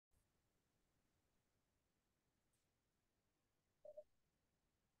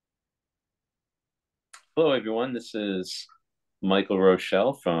Hello, everyone. This is Michael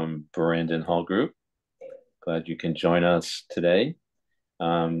Rochelle from Brandon Hall Group. Glad you can join us today.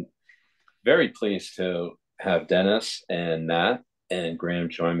 Um, Very pleased to have Dennis and Matt and Graham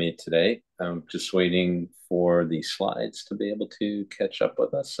join me today. I'm just waiting for the slides to be able to catch up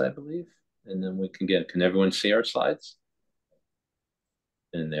with us, I believe. And then can everyone see our slides?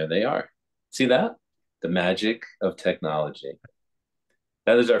 And there they are. See that? The magic of technology.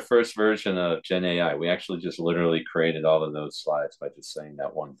 That is our first version of Gen AI. We actually just literally created all of those slides by just saying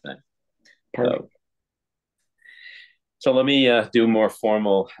that one thing. Perfect. So let me do more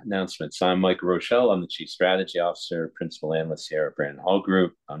formal announcements. I'm Michael Rochelle. I'm the Chief Strategy Officer, Principal Analyst here at Brandon Hall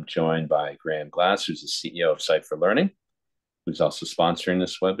Group. I'm joined by Graham Glass, who's the CEO of CYPHER Learning, who's also sponsoring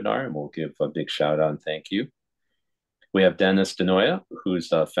this webinar, and we'll give a big shout out and thank you. We have Dennis DiNoia, who's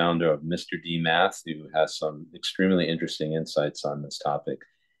the founder of Mr. D Math, who has some extremely interesting insights on this topic.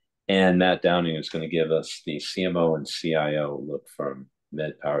 And Matt Downing is going to give us the CMO and CIO look from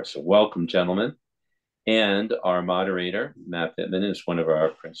MedPower. So welcome, gentlemen. And our moderator, Matt Pittman, is one of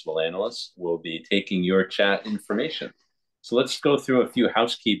our principal analysts, will be taking your chat information. So let's go through a few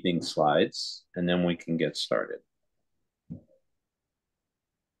housekeeping slides, and then we can get started.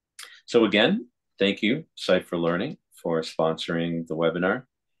 So again, thank you, CYPHER Learning, for sponsoring the webinar.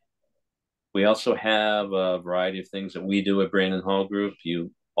 We also have a variety of things that we do at Brandon Hall Group.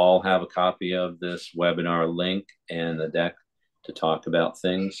 You all have a copy of this webinar link and the deck to talk about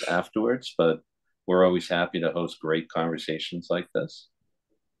things afterwards, but we're always happy to host great conversations like this.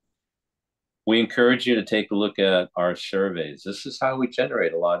 We encourage you to take a look at our surveys. This is how we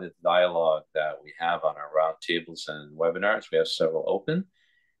generate a lot of dialogue that we have on our roundtables and webinars. We have several open.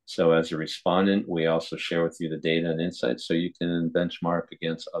 So as a respondent, we also share with you the data and insights so you can benchmark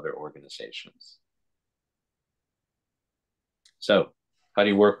against other organizations. So how do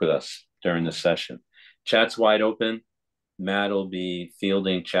you work with us during this session? Chat's wide open. Matt will be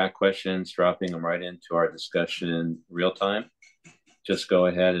fielding chat questions, dropping them right into our discussion real time. Just go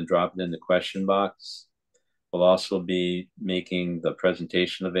ahead and drop it in the question box. We'll also be making the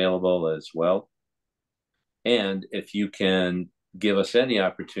presentation available as well. And if you can give us any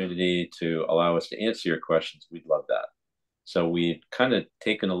opportunity to allow us to answer your questions, we'd love that. So we've kind of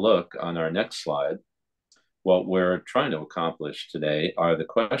taken a look on our next slide. What we're trying to accomplish today are the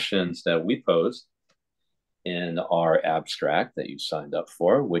questions that we posed in our abstract that you signed up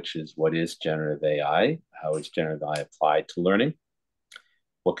for, which is what is generative AI? How is generative AI applied to learning?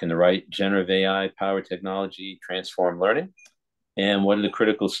 What can the right generative AI powered technology transform learning? And what are the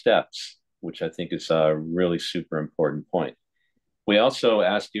critical steps, which I think is a really super important point. We also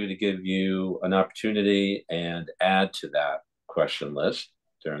asked you to give you an opportunity and add to that question list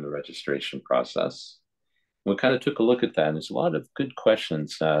during the registration process. We kind of took a look at that, and there's a lot of good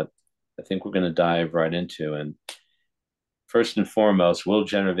questions that I think we're going to dive right into. And first and foremost, will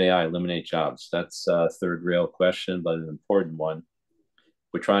generative AI eliminate jobs? That's a third rail question, but an important one.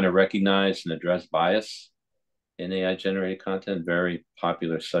 We're trying to recognize and address bias in AI generated content, very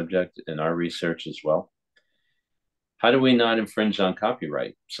popular subject in our research as well. How do we not infringe on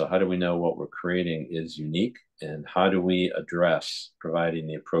copyright? So how do we know what we're creating is unique? And how do we address providing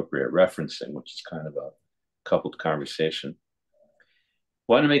the appropriate referencing, which is kind of a coupled conversation?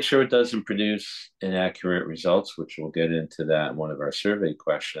 Want to make sure it doesn't produce inaccurate results, which we'll get into that in one of our survey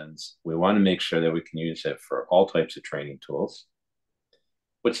questions. We want to make sure that we can use it for all types of training tools.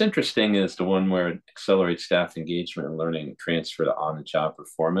 What's interesting is the one where it accelerates staff engagement and learning transfer to on-the-job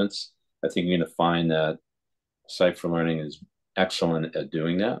performance. I think you're going to find that CYPHER Learning is excellent at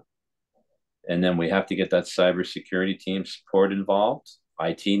doing that. And then we have to get that cybersecurity team support involved.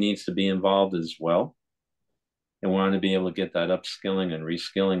 IT needs to be involved as well. And we want to be able to get that upskilling and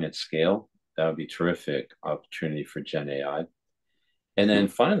reskilling at scale. That would be terrific opportunity for Gen AI. And then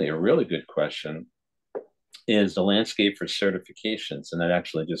finally, a really good question is the landscape for certifications. And that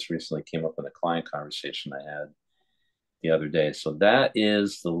actually just recently came up in a client conversation I had the other day. So that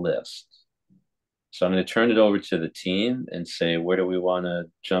is the list. So I'm going to turn it over to the team and say, where do we want to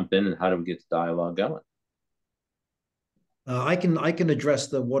jump in and how do we get the dialogue going? I can address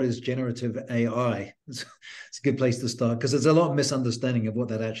the what is generative AI. It's a good place to start because there's a lot of misunderstanding of what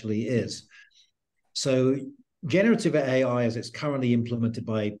that actually is. So generative AI, as it's currently implemented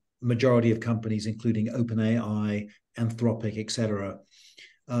by majority of companies, including OpenAI, Anthropic, etc.,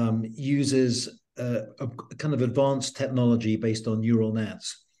 uses a kind of advanced technology based on neural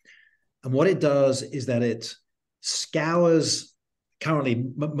nets. And what it does is that it scours, currently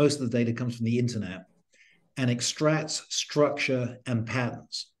most of the data comes from the internet, and extracts structure and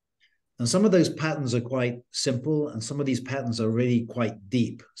patterns. And some of those patterns are quite simple, and some of these patterns are really quite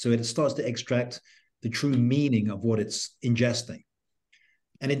deep. So it starts to extract the true meaning of what it's ingesting.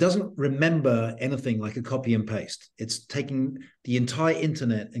 And it doesn't remember anything like a copy and paste. It's taking the entire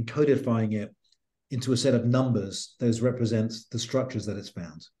internet and codifying it into a set of numbers. Those represent the structures that it's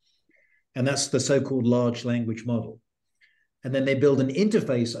found. And that's the so-called large language model. And then they build an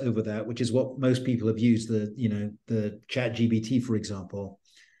interface over that, which is what most people have used, the ChatGPT, for example,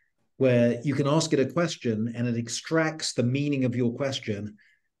 where you can ask it a question and it extracts the meaning of your question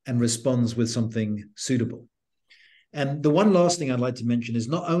and responds with something suitable. And the one last thing I'd like to mention is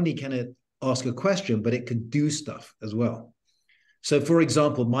not only can it ask a question, but it can do stuff as well. So, for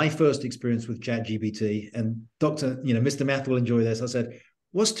example, my first experience with ChatGPT, and Mr. Math will enjoy this. I said,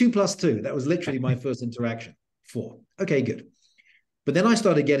 what's 2 + 2? That was literally my first interaction. 4. Okay, good. But then I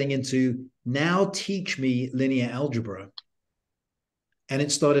started getting into, now teach me linear algebra. And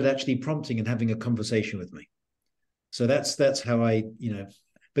it started actually prompting and having a conversation with me. So that's how I,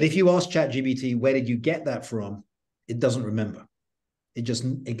 but if you ask ChatGPT, where did you get that from? It doesn't remember.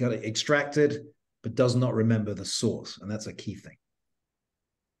 It got it extracted, but does not remember the source. And that's a key thing.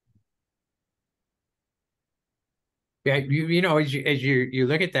 Yeah, as you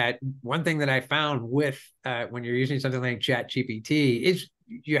look at that, one thing that I found with when you're using something like ChatGPT is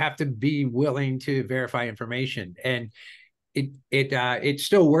you have to be willing to verify information, and it's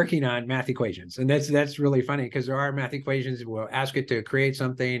still working on math equations, and that's really funny because there are math equations. We'll ask it to create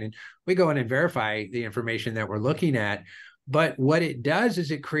something, and we go in and verify the information that we're looking at. But what it does is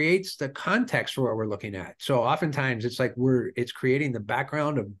it creates the context for what we're looking at. So oftentimes it's like it's creating the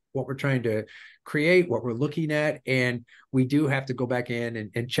background of what we're trying to create, what we're looking at, and we do have to go back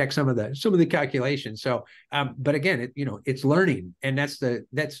in and check some of the calculations. So, but again, it's learning, and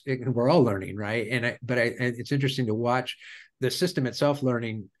we're all learning, right? And it's interesting to watch the system itself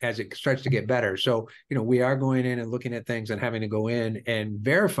learning as it starts to get better. So, we are going in and looking at things and having to go in and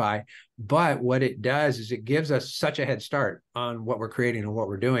verify. But what it does is it gives us such a head start on what we're creating and what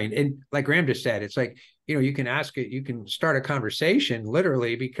we're doing. And like Graham just said, it's like, you can ask it, you can start a conversation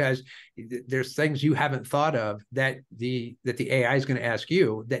literally, because there's things you haven't thought of that the AI is going to ask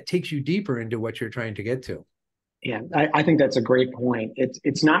you that takes you deeper into what you're trying to get to. Yeah, I think that's a great point.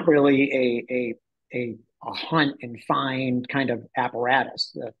 It's not really a hunt and find kind of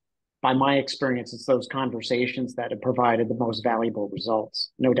apparatus. By my experience, it's those conversations that have provided the most valuable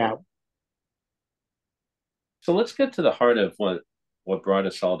results, no doubt. So let's get to the heart of what brought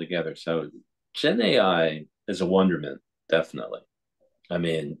us all together. So Gen AI is a wonderment, definitely. I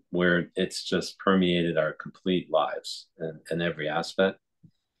mean, where it's just permeated our complete lives in every aspect.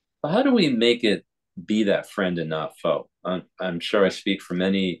 But how do we make it be that friend and not foe? I'm sure I speak for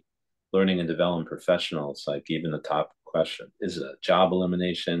many learning and development professionals, like even the top question, is it a job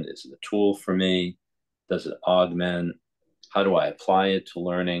elimination? Is it a tool for me? Does it augment? How do I apply it to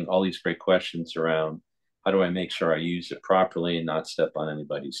learning? All these great questions around how do I make sure I use it properly and not step on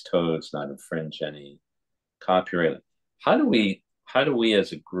anybody's toes, not infringe any copyright? How do we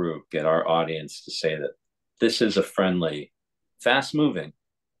as a group get our audience to say that this is a friendly, fast moving,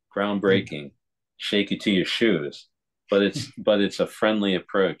 groundbreaking, shake you to your shoes, but it's a friendly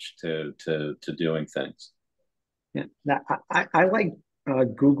approach to doing things? Yeah, I like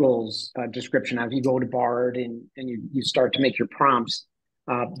Google's description. If you go to Bard and you start to make your prompts,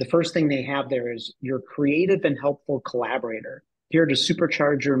 the first thing they have there is your creative and helpful collaborator, here to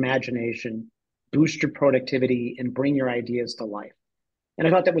supercharge your imagination, boost your productivity, and bring your ideas to life. And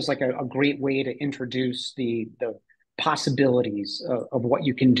I thought that was like a great way to introduce the possibilities of what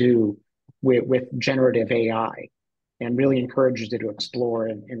you can do with generative AI, and really encourages you to explore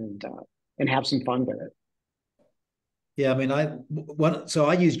and have some fun with it. Yeah, I mean, I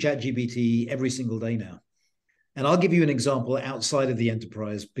use ChatGPT every single day now. And I'll give you an example outside of the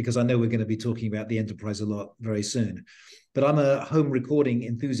enterprise, because I know we're going to be talking about the enterprise a lot very soon. But I'm a home recording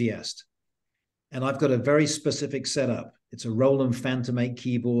enthusiast, and I've got a very specific setup. It's a Roland Phantom 8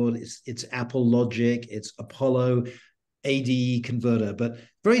 keyboard. It's Apple Logic. It's Apollo ADE converter, but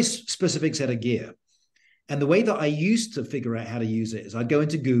very specific set of gear. And the way that I used to figure out how to use it is I'd go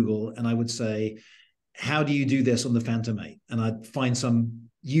into Google and I would say, how do you do this on the Phantom 8? And I'd find some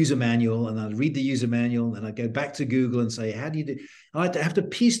user manual and I'd read the user manual and I'd go back to Google and say, how do you do? And I'd have to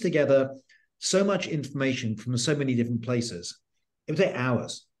piece together so much information from so many different places. It would take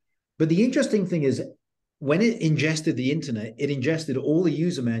hours. But the interesting thing is, when it ingested the internet, it ingested all the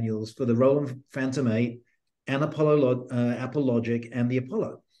user manuals for the Roland Phantom 8 and Apple Logic and the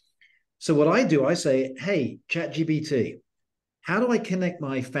Apollo. So what I do, I say, hey, ChatGPT, how do I connect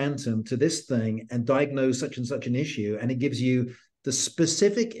my Phantom to this thing and diagnose such and such an issue? And it gives you the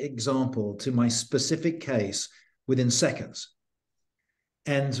specific example to my specific case within seconds.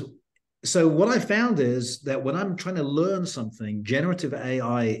 And So what I found is that when I'm trying to learn something, generative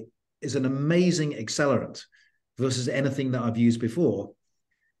AI is an amazing accelerant versus anything that I've used before.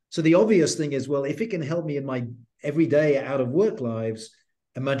 So the obvious thing is, well, if it can help me in my everyday out of work lives,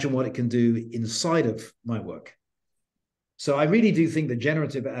 imagine what it can do inside of my work. So I really do think that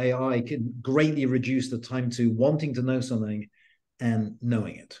generative AI can greatly reduce the time to wanting to know something and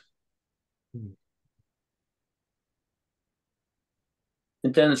knowing it.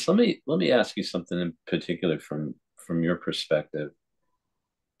 And Dennis, let me ask you something in particular from your perspective.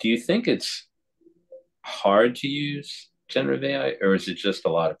 Do you think it's hard to use generative AI, or is it just a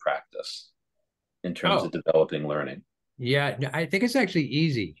lot of practice in terms of developing learning? Yeah, I think it's actually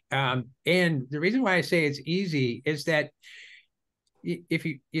easy. And the reason why I say it's easy is that if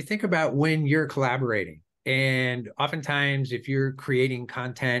you think about when you're collaborating, and oftentimes if you're creating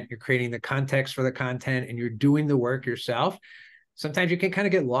content, you're creating the context for the content and you're doing the work yourself, sometimes you can kind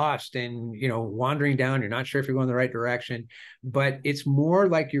of get lost and, wandering down. You're not sure if you're going the right direction, but it's more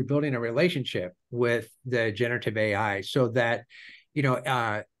like you're building a relationship with the generative AI so that,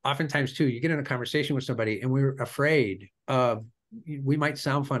 oftentimes too, you get in a conversation with somebody and we're afraid of, we might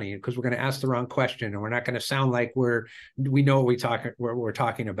sound funny because we're going to ask the wrong question, and we're not going to sound like we know what we're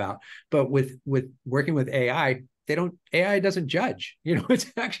talking about. But with working with AI, AI doesn't judge.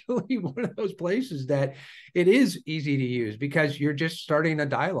 It's actually one of those places that it is easy to use because you're just starting a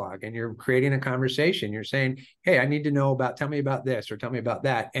dialogue and you're creating a conversation. You're saying, hey, I need to know tell me about this or tell me about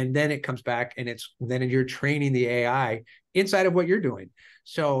that. And then it comes back and then you're training the AI inside of what you're doing.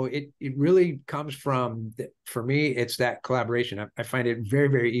 So it really comes from, for me, it's that collaboration. I find it very,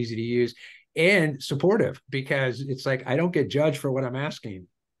 very easy to use and supportive because it's like, I don't get judged for what I'm asking.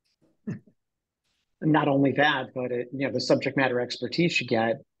 Not only that, but the subject matter expertise you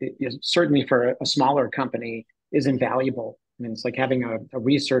get is certainly for a smaller company is invaluable. I mean, it's like having a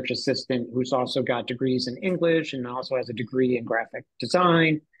research assistant who's also got degrees in English and also has a degree in graphic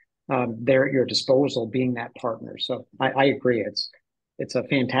design. They're at your disposal, being that partner. So I agree. It's a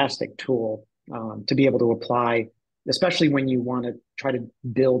fantastic tool to be able to apply, especially when you want to try to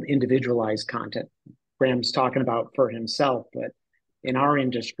build individualized content. Graham's talking about for himself, but in our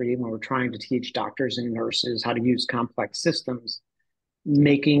industry, when we're trying to teach doctors and nurses how to use complex systems,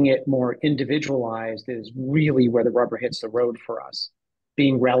 making it more individualized is really where the rubber hits the road for us.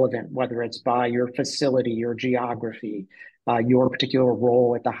 Being relevant, whether it's by your facility, your geography, your particular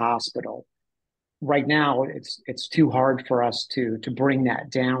role at the hospital. Right now, it's too hard for us to bring that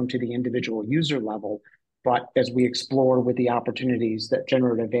down to the individual user level. But as we explore with the opportunities that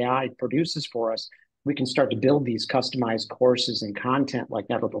generative AI produces for us, we can start to build these customized courses and content like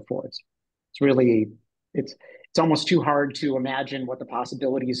never before. It's really it's almost too hard to imagine what the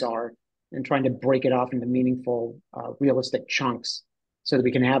possibilities are and trying to break it off into meaningful, realistic chunks so that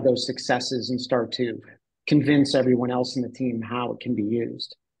we can have those successes and start to convince everyone else in the team how it can be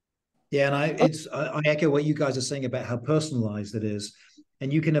used. Yeah, and I echo what you guys are saying about how personalized it is.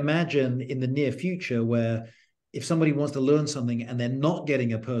 And you can imagine in the near future where if somebody wants to learn something and they're not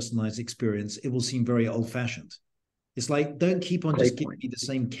getting a personalized experience, it will seem very old-fashioned. It's like, don't keep on just giving me the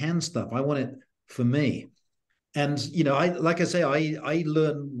same canned stuff. I want it for me. And I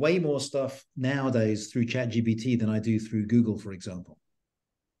learn way more stuff nowadays through ChatGPT than I do through Google, for example.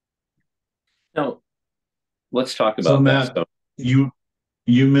 Now, let's talk about so Matt, that. you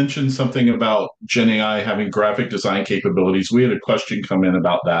mentioned something about Gen AI having graphic design capabilities. We had a question come in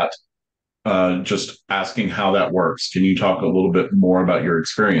about that, just asking how that works. Can you talk a little bit more about your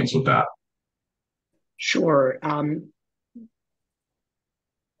experience with that? Sure.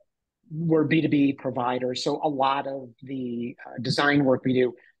 We're B2B providers, so a lot of the design work we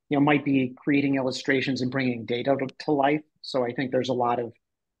do, might be creating illustrations and bringing data to life. So I think there's a lot of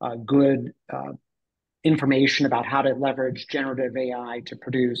good information about how to leverage generative AI to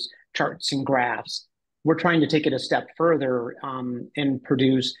produce charts and graphs. We're trying to take it a step further and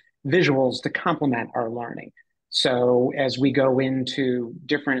produce visuals to complement our learning. So as we go into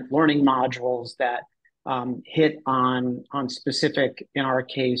different learning modules that hit on specific, in our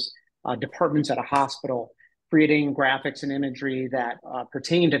case, departments at a hospital, creating graphics and imagery that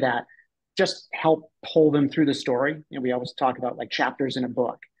pertain to that, just help pull them through the story. And we always talk about like chapters in a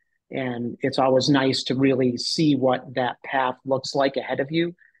book. And it's always nice to really see what that path looks like ahead of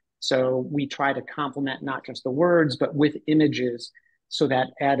you. So we try to complement not just the words, but with images so that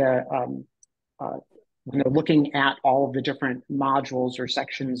when they're looking at all of the different modules or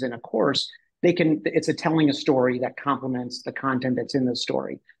sections in a course, it's telling a story that complements the content that's in the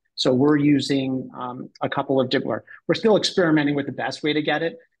story. So we're using a couple of different, we're still experimenting with the best way to get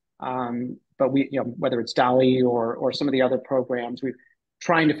it. But whether it's DALL-E or some of the other programs, we've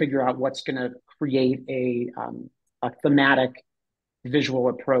trying to figure out what's going to create a thematic visual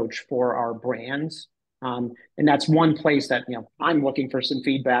approach for our brands. And that's one place that, I'm looking for some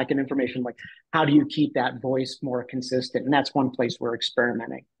feedback and information, like how do you keep that voice more consistent? And that's one place we're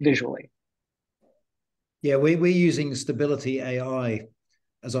experimenting visually. Yeah, we're using Stability AI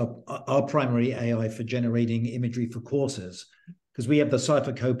as our primary AI for generating imagery for courses, because we have the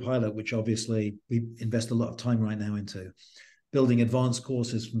CYPHER Copilot, which obviously we invest a lot of time right now into building advanced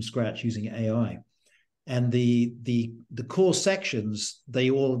courses from scratch using AI. And the course sections, they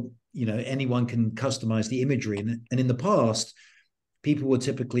all, anyone can customize the imagery. And in the past, people would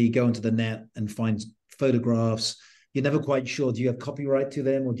typically go into the net and find photographs. You're never quite sure, do you have copyright to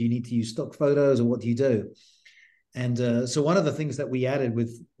them, or do you need to use stock photos, or what do you do? And so one of the things that we added,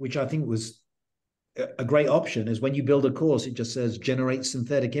 which I think was a great option, is when you build a course, it just says generate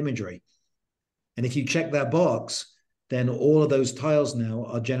synthetic imagery. And if you check that box, then all of those tiles now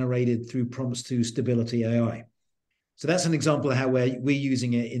are generated through prompts to Stability AI. So that's an example of how we're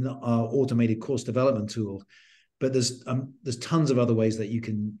using it in our automated course development tool. But there's tons of other ways that you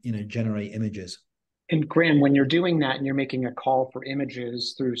can generate images. And Graham, when you're doing that and you're making a call for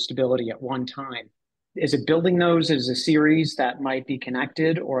images through Stability at one time, is it building those as a series that might be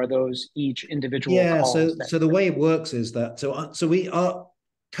connected, or are those each individual calls? So the way it works is that our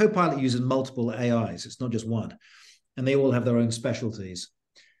Copilot uses multiple AIs. It's not just one, and they all have their own specialties.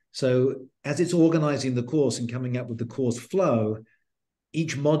 So as it's organizing the course and coming up with the course flow,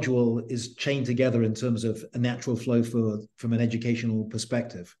 each module is chained together in terms of a natural flow from an educational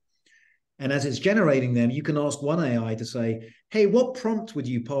perspective. And as it's generating them, you can ask one AI to say, hey, what prompt would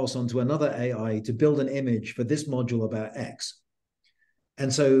you pass on to another AI to build an image for this module about X?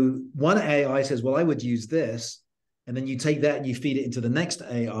 And so one AI says, well, I would use this. And then you take that and you feed it into the next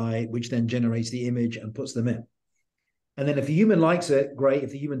AI, which then generates the image and puts them in. And then if the human likes it, great. If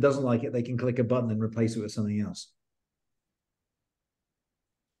the human doesn't like it, they can click a button and replace it with something else.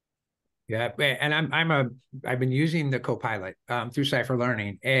 Yeah, and I've been using the Copilot through CYPHER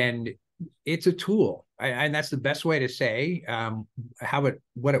Learning, and it's a tool, and that's the best way to say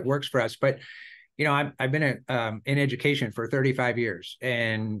what it works for us. But I've been in education for 35 years,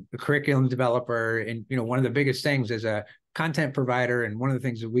 and a curriculum developer, and one of the biggest things as a content provider, and one of the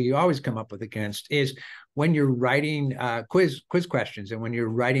things that we always come up with against is when you're writing quiz questions, and when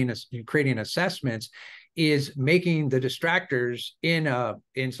you're creating assessments, is making the distractors in a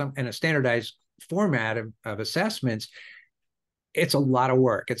standardized format of assessments. It's a lot of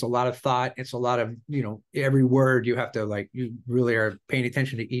work. It's a lot of thought. It's a lot of, every word you have to you really are paying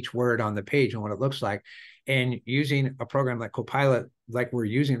attention to each word on the page and what it looks like. And using a program like Copilot, like we're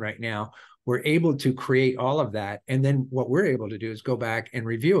using right now, we're able to create all of that. And then what we're able to do is go back and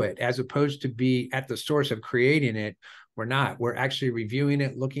review it, as opposed to be at the source of creating it. We're not. We're actually reviewing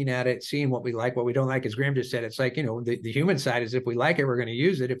it, looking at it, seeing what we like, what we don't like. As Graham just said, it's like, the human side is, if we like it, we're going to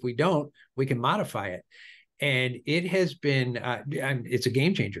use it. If we don't, we can modify it. And it has been, it's a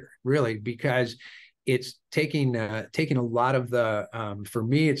game changer, really, because it's taking a lot of the, for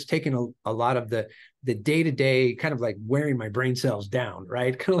me, it's taking a lot of the day-to-day kind of like wearing my brain cells down,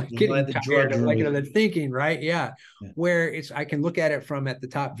 right? Kind of like getting tired of the thinking, right? Yeah. Where I can look at it from at the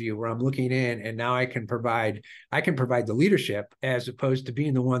top view, where I'm looking in, and now I can provide the leadership, as opposed to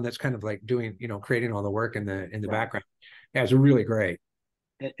being the one that's kind of like doing, creating all the work in the background. Yeah, it's really great.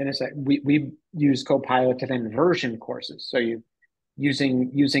 And it's like we use Copilot to then version courses. So you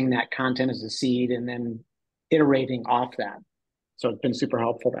using that content as a seed and then iterating off that. So it's been super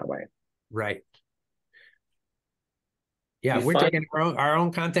helpful that way. Right. Yeah, we're taking our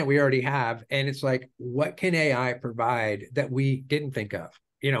own content we already have, and it's like, what can AI provide that we didn't think of?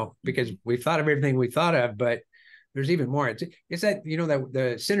 Because we've thought of everything we thought of, but there's even more. It's that, that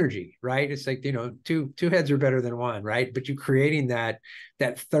the synergy, right? It's like, two heads are better than one, right? But you creating that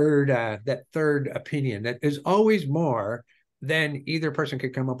third opinion that is always more than either person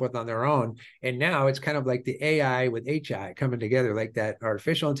could come up with on their own. And now it's kind of like the AI with HI coming together, like that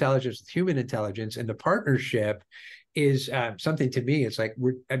artificial intelligence with human intelligence, and the partnership is something, to me, it's like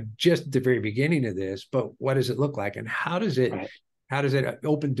we're just at the very beginning of this, but what does it look like, and how does it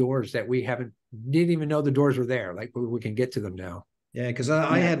open doors that we didn't even know the doors were there? Like, we can get to them now. Yeah, because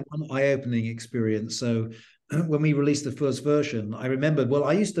I had one eye-opening experience. So when we released the first version, I remembered, well,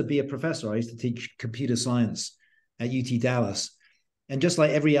 I used to be a professor. I used to teach computer science at UT Dallas. And just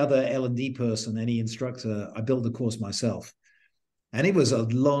like every other L&D person, any instructor, I built the course myself. And it was a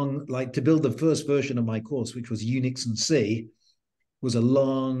long, to build the first version of my course, which was Unix and C, was a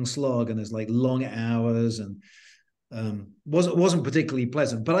long slog, and there's long hours, and wasn't particularly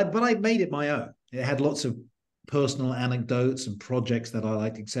pleasant. But I made it my own. It had lots of personal anecdotes and projects that I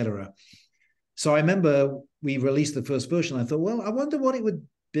liked, etc. So I remember we released the first version. I thought, well, I wonder what it would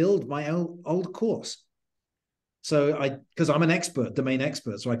build my old course. So because I'm an expert, domain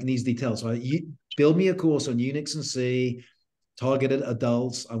expert, so I can easily tell. So build me a course on Unix and C, targeted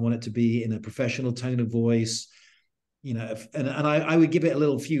adults. I want it to be in a professional tone of voice, and I would give it a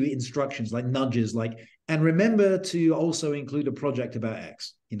little few instructions, like nudges, like, and remember to also include a project about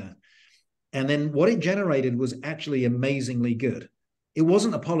X, And then what it generated was actually amazingly good. It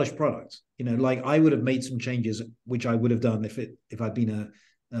wasn't a polished product, like I would have made some changes, which I would have done if I'd been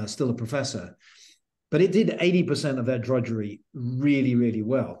still a professor. But it did 80% of that drudgery really, really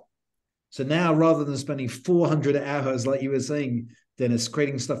well. So now, rather than spending 400 hours, like you were saying, Dennis,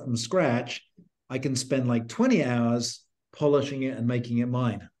 creating stuff from scratch, I can spend like 20 hours polishing it and making it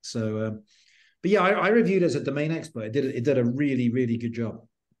mine. So, but yeah, I reviewed it as a domain expert. It did a really, really good job.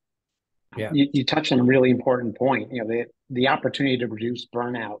 Yeah, you touched on a really important point. The opportunity to reduce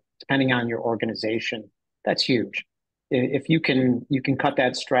burnout, depending on your organization, that's huge. If you can cut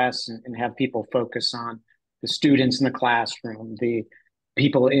that stress and have people focus on the students in the classroom, the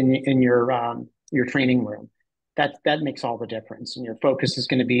people in your training room, that makes all the difference. And your focus is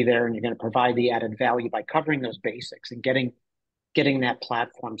going to be there, and you're going to provide the added value by covering those basics and getting that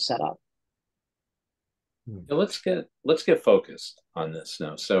platform set up. Yeah, let's get focused on this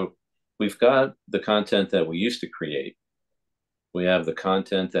now. So we've got the content that we used to create. We have the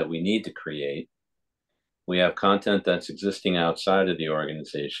content that we need to create. We have content that's existing outside of the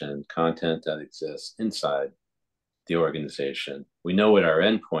organization, content that exists inside the organization. We know what our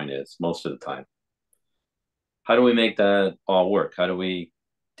endpoint is most of the time. How do we make that all work? How do we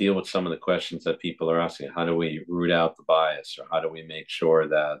deal with some of the questions that people are asking? How do we root out the bias? Or how do we make sure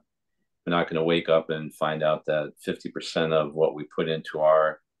that we're not going to wake up and find out that 50% of what we put into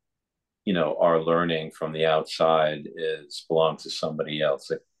our learning from the outside belongs to somebody else?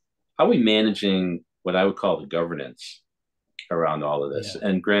 Like, how are we managing what I would call the governance around all of this? Yeah.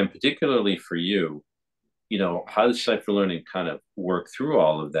 And Graham, particularly for you, how does CYPHER Learning kind of work through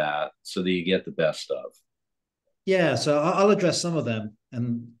all of that so that you get the best of? Yeah, so I'll address some of them,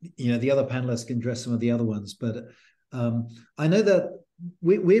 and the other panelists can address some of the other ones. But I know that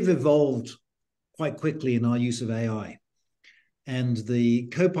we've evolved quite quickly in our use of AI, and the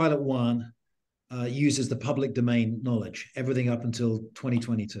Copilot 1 uses the public domain knowledge, everything up until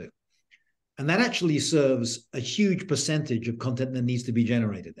 2022. And that actually serves a huge percentage of content that needs to be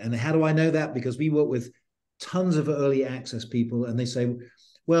generated. And how do I know that? Because we work with tons of early access people, and they say,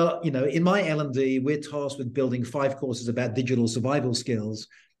 well, in my L&D, we're tasked with building 5 courses about digital survival skills.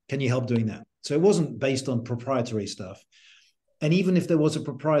 Can you help doing that? So it wasn't based on proprietary stuff. And even if there was a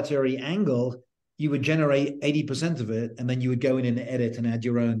proprietary angle, you would generate 80% of it, and then you would go in and edit and add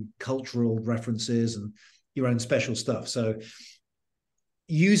your own cultural references and your own special stuff. So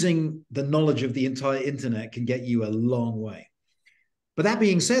using the knowledge of the entire internet can get you a long way. But that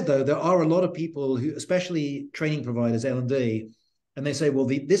being said, though, there are a lot of people who, especially training providers, L&D, and they say, well,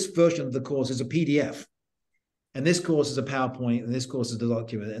 this version of the course is a PDF, and this course is a PowerPoint, and this course is a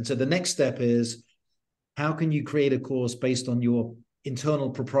document. And so the next step is, how can you create a course based on your internal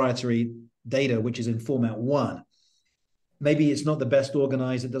proprietary data, which is in format 1? Maybe it's not the best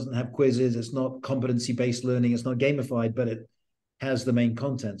organized, it doesn't have quizzes, it's not competency-based learning, it's not gamified, but it has the main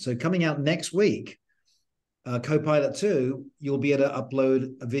content. So coming out next week, Copilot 2, you'll be able to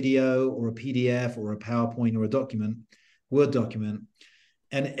upload a video or a PDF or a PowerPoint or a document, Word document,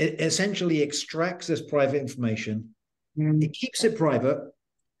 and it essentially extracts this private information. It keeps it private.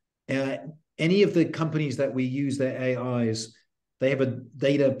 Any of the companies that we use their AIs, they have a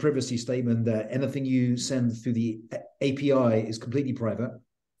data privacy statement that anything you send through the API is completely private.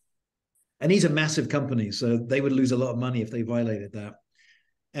 And these are massive companies, so they would lose a lot of money if they violated that.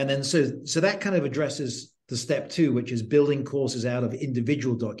 And then so that kind of addresses the step 2, which is building courses out of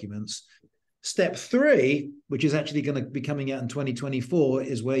individual documents. Step 3, which is actually going to be coming out in 2024,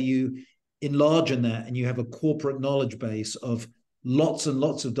 is where you enlarge on that and you have a corporate knowledge base of lots and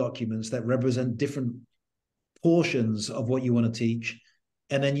lots of documents that represent different portions of what you want to teach,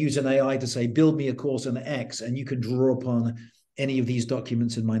 and then use an AI to say, build me a course on X, and you can draw upon any of these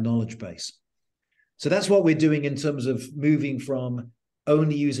documents in my knowledge base. So that's what we're doing in terms of moving from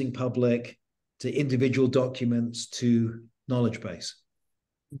only using public to individual documents to knowledge base.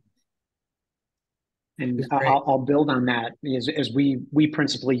 And I'll build on that, as we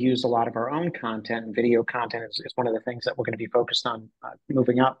principally use a lot of our own content, and video content is one of the things that we're going to be focused on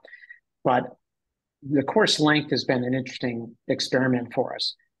moving up. But the course length has been an interesting experiment for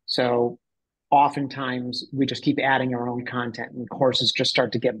us. So oftentimes we just keep adding our own content, and courses just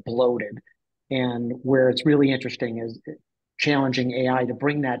start to get bloated. And where it's really interesting is challenging AI to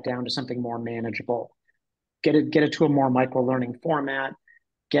bring that down to something more manageable, get it to a more micro learning format,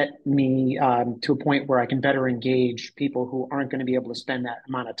 get me to a point where I can better engage people who aren't going to be able to spend that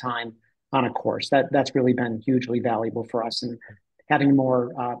amount of time on a course. That's really been hugely valuable for us, and having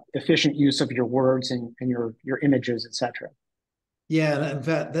more efficient use of your words and your images, etc. Yeah, in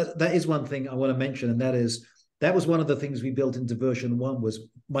fact, that is one thing I want to mention, and that was one of the things we built into version 1 was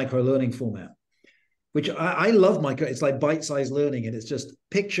micro learning format, which I love micro. It's like bite-sized learning, and it's just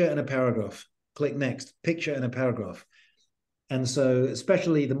picture and a paragraph. Click next, picture and a paragraph. And so,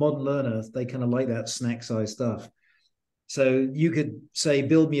 especially the modern learner, they kind of like that snack-sized stuff. So you could say,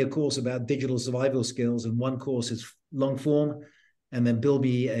 build me a course about digital survival skills, and one course is long form, and then build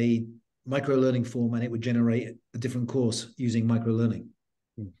me a micro learning form, and it would generate a different course using micro learning.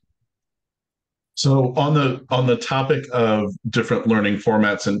 So on the topic of different learning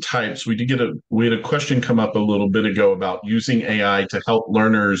formats and types, we had a question come up a little bit ago about using AI to help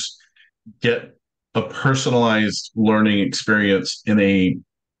learners get a personalized learning experience in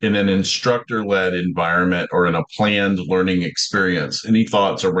an instructor-led environment or in a planned learning experience. Any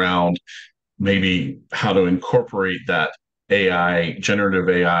thoughts around maybe how to incorporate that AI, generative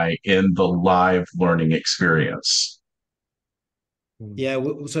AI, in the live learning experience? Yeah,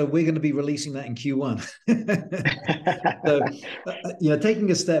 so we're going to be releasing that in Q1. So,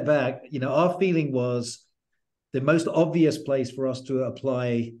 taking a step back, our feeling was the most obvious place for us to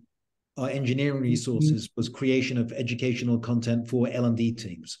apply our engineering resources was creation of educational content for L&D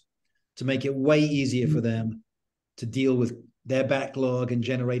teams to make it way easier for them to deal with their backlog and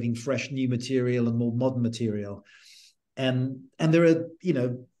generating fresh new material and more modern material. And there are,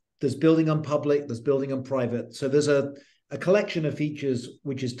 there's building on public, there's building on private. So there's a collection of features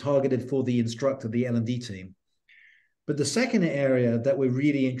which is targeted for the instructor, the L&D team. But the second area that we're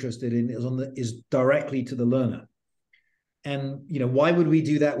really interested in is directly to the learner. And why would we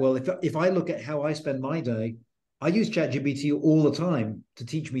do that? Well, if I look at how I spend my day, I use ChatGPT all the time to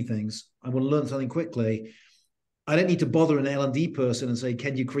teach me things. I want to learn something quickly. I don't need to bother an L&D person and say,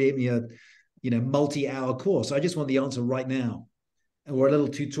 can you create me a multi-hour course? I just want the answer right now, or a little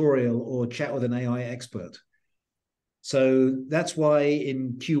tutorial, or chat with an AI expert. So that's why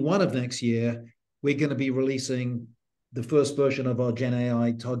in Q1 of next year, we're going to be releasing the first version of our Gen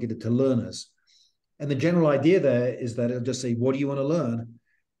AI targeted to learners. And the general idea there is that it'll just say, what do you want to learn?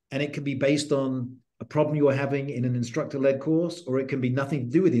 And it can be based on a problem you're having in an instructor-led course, or it can be nothing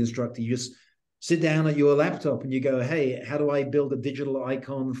to do with the instructor. You just sit down at your laptop and you go, hey, how do I build a digital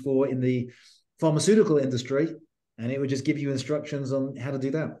icon in the pharmaceutical industry? And it would just give you instructions on how to do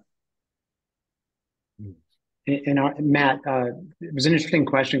that. Matt, it was an interesting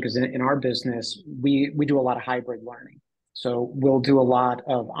question because in our business, we do a lot of hybrid learning. So we'll do a lot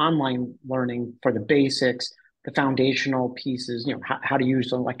of online learning for the basics, the foundational pieces, how to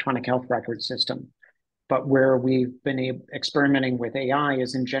use an electronic health record system. But where we've been experimenting with AI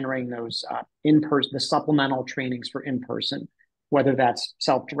is in generating those the supplemental trainings for in-person, whether that's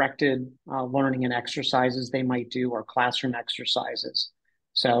self-directed learning and exercises they might do, or classroom exercises.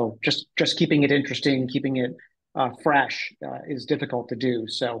 So just keeping it interesting, keeping it fresh is difficult to do.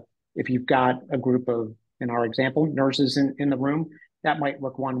 So if you've got a group of, in our example, nurses in the room, that might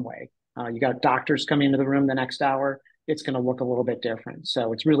look one way. You got doctors coming into the room the next hour, it's going to look a little bit different.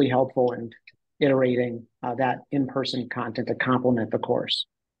 So it's really helpful in iterating that in-person content to complement the course.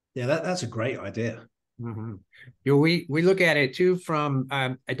 Yeah, that's a great idea. Mm-hmm. We look at it too from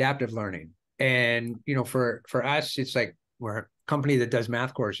adaptive learning, and for us, it's like we're a company that does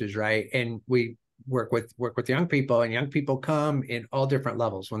math courses, right? And we work with young people, and young people come in all different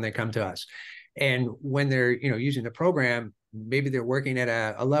levels when they come to us. And when they're using the program, maybe they're working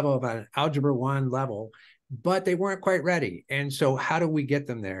at a level of an algebra 1 level, but they weren't quite ready. And so how do we get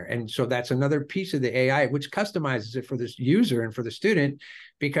them there? And so that's another piece of the AI, which customizes it for this user and for the student,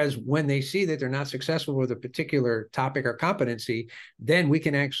 because when they see that they're not successful with a particular topic or competency, then we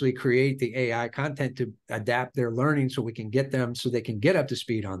can actually create the AI content to adapt their learning so we can get them so they can get up to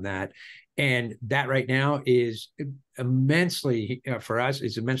speed on that. And that right now is immensely, for us,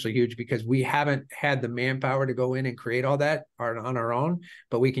 is immensely huge, because we haven't had the manpower to go in and create all that on our own,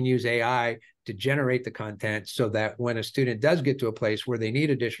 but we can use AI to generate the content so that when a student does get to a place where they need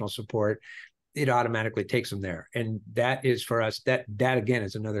additional support, it automatically takes them there. And that is, for us, that again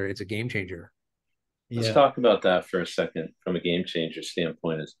is it's a game changer. Let's talk about that for a second from a game changer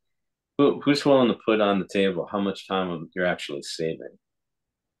standpoint. Is who's willing to put on the table how much time you're actually saving?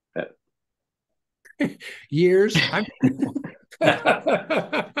 Years. You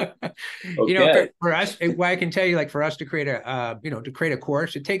know, Okay. for us, what I can tell you, like for us to create a, to create a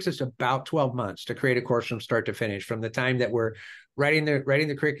course, it takes us about 12 months to create a course from start to finish, from the time that we're writing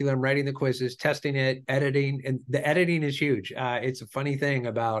the curriculum, writing the quizzes, testing it, editing, and the editing is huge. It's a funny thing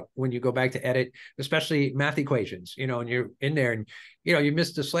about when you go back to edit, especially math equations, and you're in there and you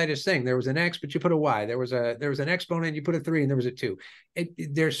missed the slightest thing. There was an X, but you put a Y. There was an exponent, you put a 3, and there was a 2.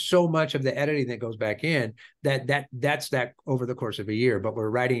 There's so much of the editing that goes back in that's over the course of a year. But we're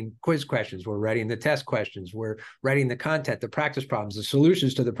writing quiz questions, we're writing the test questions, we're writing the content, the practice problems, the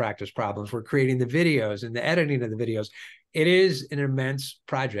solutions to the practice problems, we're creating the videos and the editing of the videos. It is an immense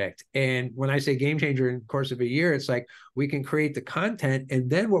project. And when I say game changer in the course of a year, it's like we can create the content, and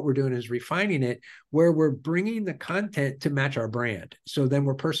then what we're doing is refining it, where we're bringing the content to match our brand. So then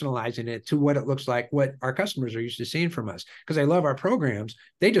we're personalizing it to what it looks like, what our customers are used to seeing from us. Because they love our programs,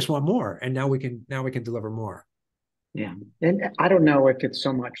 they just want more, and now we can deliver more. Yeah, and I don't know if it's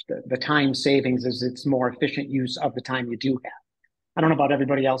so much the time savings as it's more efficient use of the time you do have. I don't know about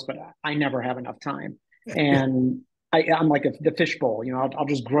everybody else, but I never have enough time, and I'm like the fishbowl. I'll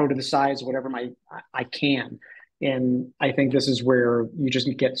just grow to the size of whatever I can, and I think this is where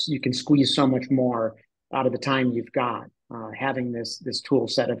you can squeeze so much more out of the time you've got, having this tool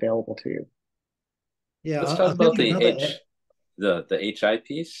set available to you. Yeah, Let's I'll talk tell about you another. the HI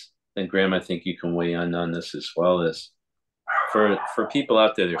piece. And Graham, I think you can weigh in on this as well. As for people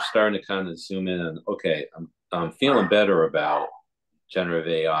out there, they're starting to kind of zoom in on, okay, I'm feeling better about generative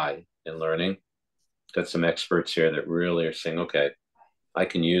AI and learning. Got some experts here that really are saying, okay, I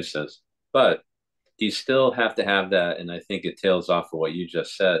can use this. But do you still have to have that? And I think it tails off of what you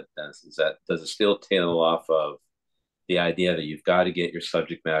just said. Does it still tail off of the idea that you've got to get your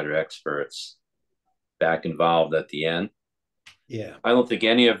subject matter experts back involved at the end? Yeah. I don't think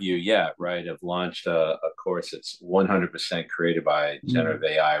any of you yet, right, have launched a course that's 100% created by generative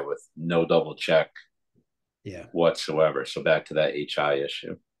AI with no double check whatsoever. So back to that HI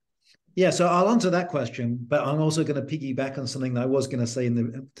issue. Yeah, so I'll answer that question, but I'm also going to piggyback on something that I was going to say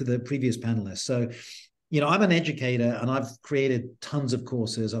to the previous panelists. So, I'm an educator and I've created tons of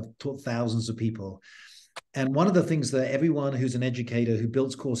courses. I've taught thousands of people. And one of the things that everyone who's an educator who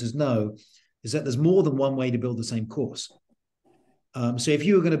builds courses know is that there's more than one way to build the same course. So if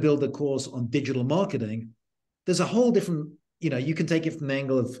you were going to build a course on digital marketing, there's a whole different, you can take it from the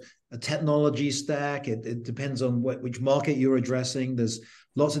angle of a technology stack. It depends on which market you're addressing. There's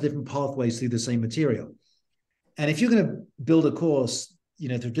lots of different pathways through the same material. And if you're going to build a course,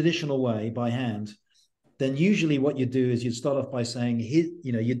 the traditional way by hand, then usually what you do is you start off by saying,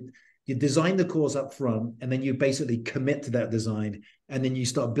 you design the course up front, and then you basically commit to that design, and then you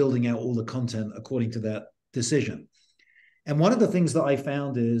start building out all the content according to that decision. And one of the things that I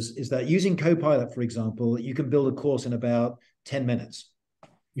found is that using Copilot, for example, you can build a course in about 10 minutes.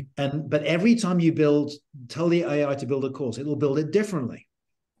 But every time you tell the AI to build a course, it will build it differently,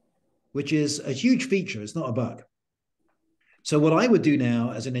 which is a huge feature. It's not a bug. So what I would do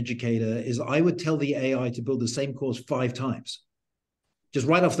now as an educator is I would tell the AI to build the same course 5 times, just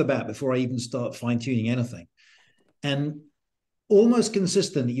right off the bat before I even start fine-tuning anything. And almost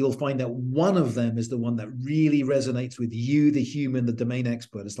consistently, you'll find that one of them is the one that really resonates with you, the human, the domain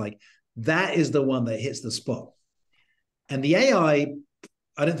expert. It's like, that is the one that hits the spot. And the AI,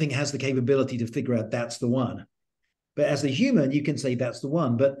 I don't think has the capability to figure out that's the one. But as a human, you can say that's the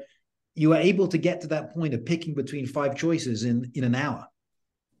one. But you are able to get to that point of picking between 5 choices in an hour.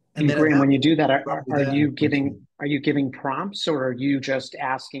 And then Graham, when you do that, are you giving prompts, or are you just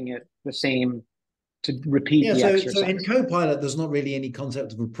asking it the same to repeat the exercise? So in Copilot, there's not really any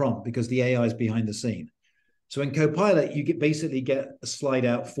concept of a prompt because the AI is behind the scene. So in Copilot, you basically get a slide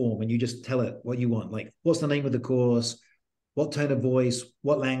out form and you just tell it what you want. Like, what's the name of the course? What tone of voice?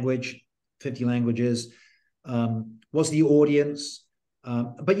 What language? 50 languages. What's the audience?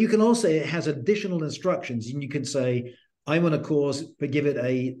 But you can also, it has additional instructions, and you can say, I want a course, but give it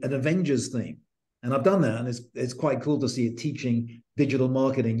an Avengers theme. And I've done that, and it's quite cool to see it teaching digital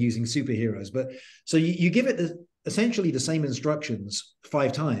marketing using superheroes. But so you give it essentially the same instructions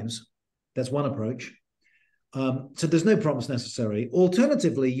 5 times. That's one approach. So there's no prompts necessary.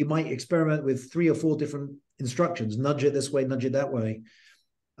 Alternatively, you might experiment with 3 or 4 different instructions, nudge it this way, nudge it that way.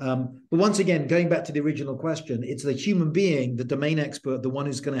 But once again, going back to the original question, it's the human being, the domain expert, the one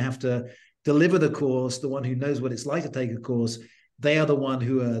who's going to have to deliver the course, the one who knows what it's like to take a course. They are the one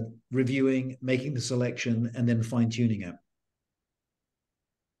who are reviewing, making the selection, and then fine-tuning it.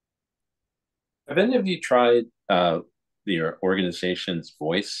 Have any of you tried your organization's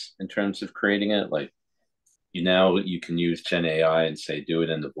voice in terms of creating it? Like, you can use Gen AI and say, do it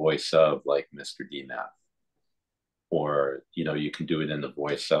in the voice of like Mr. DMath. or you can do it in the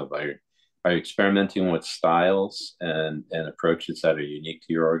voice of. Are you experimenting with styles and approaches that are unique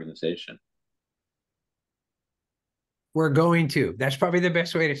to your organization? We're going to. That's probably the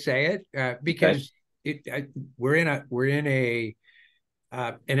best way to say it, because we're in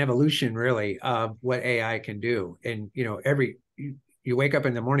an evolution really of what AI can do, and you wake up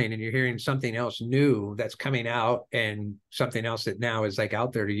in the morning and you're hearing something else new that's coming out, and something else that now is like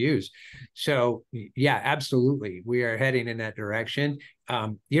out there to use. So yeah, absolutely, we are heading in that direction.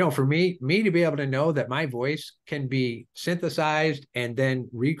 For me to be able to know that my voice can be synthesized and then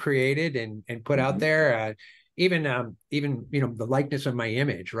recreated and put out there. Even the likeness of my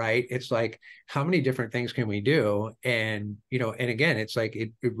image, right? It's like, how many different things can we do? And again, it's like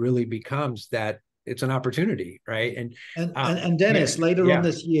it really becomes that it's an opportunity, right? And Dennis, later on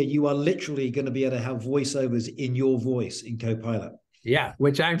this year, you are literally going to be able to have voiceovers in your voice in Copilot. Yeah,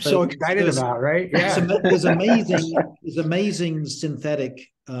 which I'm so excited about, right? Yeah, there's amazing synthetic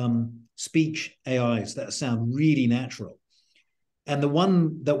speech AIs that sound really natural. And the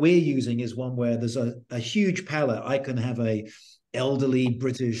one that we're using is one where there's a huge palette. I can have a elderly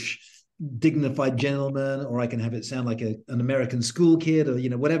British dignified gentleman, or I can have it sound like an American school kid, or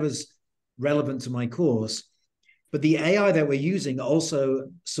whatever's relevant to my course. But the AI that we're using also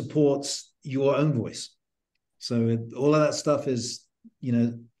supports your own voice. So all of that stuff is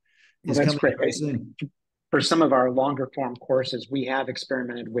coming great. very soon. For some of our longer form courses, we have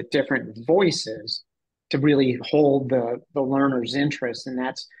experimented with different voices to really hold the learner's interest. And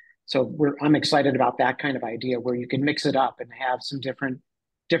I'm excited about that kind of idea, where you can mix it up and have some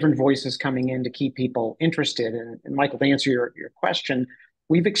different voices coming in to keep people interested. And Michael, to answer your question,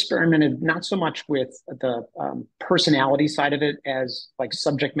 we've experimented not so much with the personality side of it as like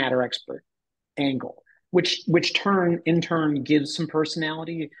subject matter expert angle, which in turn gives some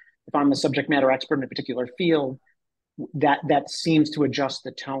personality. If I'm a subject matter expert in a particular field, that seems to adjust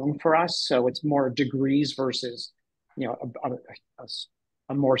the tone for us. So it's more degrees versus,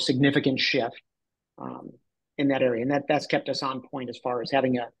 a more significant shift in that area. And that's kept us on point as far as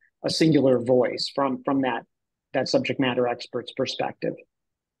having a singular voice from that subject matter expert's perspective.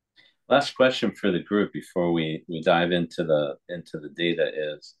 Last question for the group before we dive into the data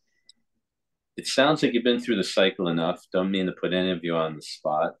is, it sounds like you've been through the cycle enough. Don't mean to put any of you on the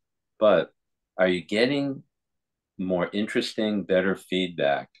spot, but are you getting more interesting, better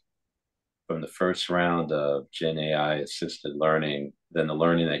feedback from the first round of Gen AI assisted learning than the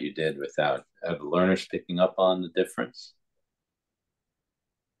learning that you did without? Are the learners picking up on the difference?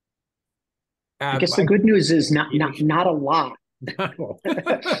 I guess the good news is not a lot.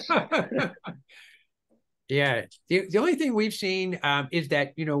 Yeah, the only thing we've seen is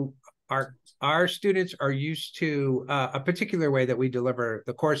that our students are used to a particular way that we deliver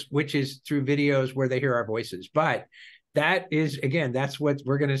the course, which is through videos where they hear our voices. But that is, again, that's what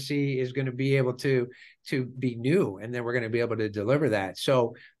we're going to see is going to be able to be new, and then we're going to be able to deliver that.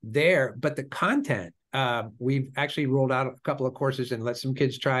 So but the content, we've actually rolled out a couple of courses and let some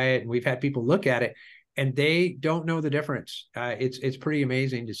kids try it, and we've had people look at it, and they don't know the difference. It's pretty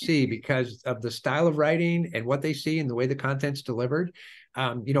amazing to see because of the style of writing and what they see and the way the content's delivered.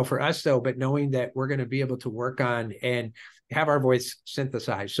 For us though, but knowing that we're going to be able to work on and have our voice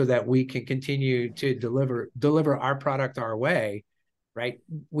synthesized so that we can continue to deliver our product our way, right?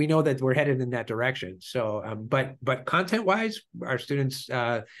 We know that we're headed in that direction. So, but content wise, our students,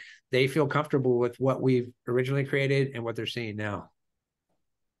 they feel comfortable with what we've originally created and what they're seeing now.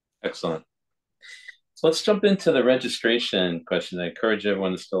 Excellent. So let's jump into the registration question. I encourage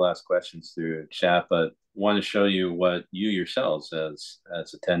everyone to still ask questions through chat, but want to show you what you yourselves as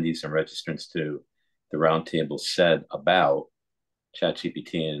attendees and registrants to the roundtable said about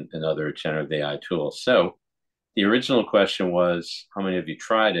ChatGPT and other generative AI tools. So the original question was, how many of you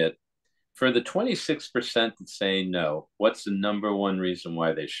tried it? For the 26% that say no, what's the number one reason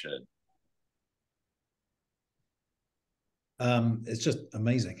why they should? It's just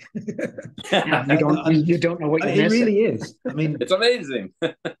amazing. You don't know what you're missing. It really is. I mean, it's amazing.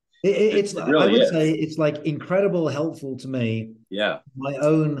 It really I would say it's like incredible helpful to me. Yeah. My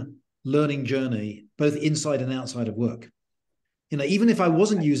own learning journey, both inside and outside of work. Even if I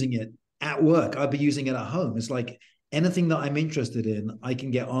wasn't using it at work, I'd be using it at home. It's like anything that I'm interested in, I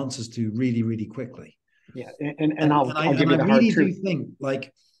can get answers to really, really quickly. Yeah, and I'll give you the hard truth. I really do think,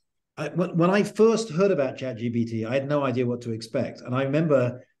 like, when I first heard about ChatGPT, I had no idea what to expect. And I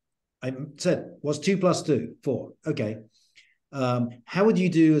remember I said, what's 2 + 2? 4. Okay. How would you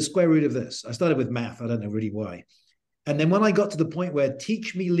do a square root of this? I started with math. I don't know really why. And then when I got to the point where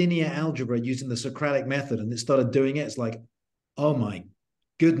teach me linear algebra using the Socratic method, and it started doing it, it's like, oh my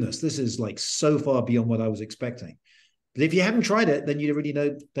goodness, this is like so far beyond what I was expecting. But if you haven't tried it, then you really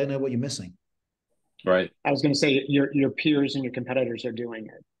don't know what you're missing. Right. I was going to say your peers and your competitors are doing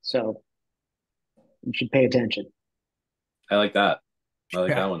it, so you should pay attention. I like that. I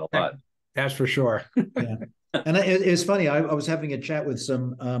like that one a lot. That's for sure. Yeah, and it's funny. I was having a chat with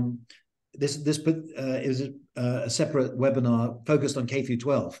some. This is a separate webinar focused on K through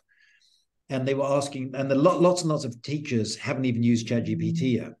 12, and they were asking, and lots and lots of teachers haven't even used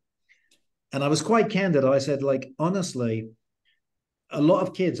ChatGPT yet. And I was quite candid. I said, like, honestly, a lot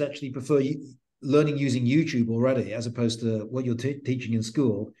of kids actually prefer learning using YouTube already, as opposed to what you're teaching in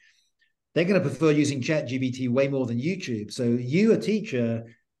school. They're going to prefer using ChatGPT way more than YouTube. So you, a teacher,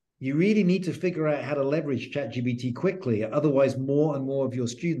 you really need to figure out how to leverage ChatGPT quickly. Otherwise, more and more of your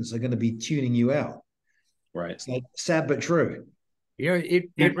students are going to be tuning you out. Right. It's like sad but true. It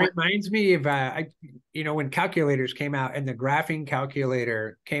reminds me of when calculators came out and the graphing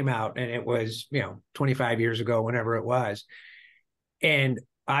calculator came out, and it was 25 years ago, whenever it was, and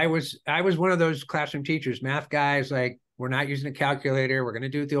I was one of those classroom teachers, math guys, like, we're not using a calculator, we're going to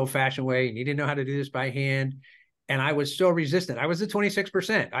do it the old-fashioned way. You need to know how to do this by hand. And I was so resistant. I was the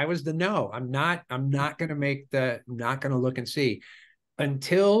 26%. I was the no. I'm not going to look and see.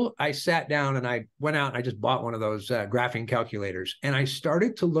 Until I sat down and I went out and I just bought one of those graphing calculators, and I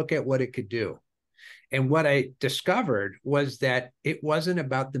started to look at what it could do. And what I discovered was that it wasn't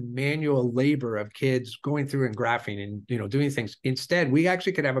about the manual labor of kids going through and graphing and doing things. Instead, we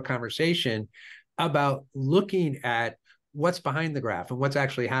actually could have a conversation about looking at what's behind the graph and what's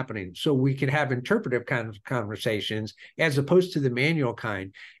actually happening, so we can have interpretive kind of conversations as opposed to the manual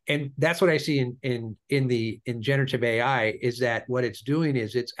kind. And that's what I see in generative AI, is that what it's doing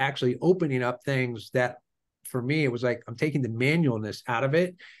is it's actually opening up things that, for me, it was like, I'm taking the manualness out of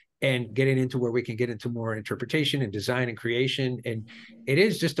it and getting into where we can get into more interpretation and design and creation. And it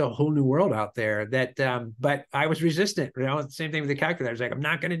is just a whole new world out there that, but I was resistant, same thing with the calculator. I was like, I'm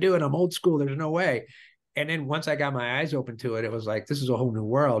not going to do it. I'm old school. There's no way. And then once I got my eyes open to it, it was like, this is a whole new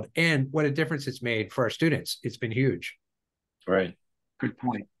world. And what a difference it's made for our students. It's been huge. Right. Good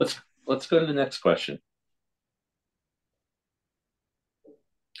point. Let's go to the next question.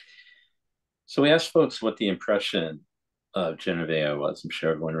 So we asked folks what the impression of generative AI was. I'm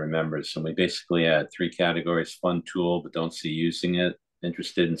sure everyone remembers. And we basically had 3 categories: fun tool, but don't see using it;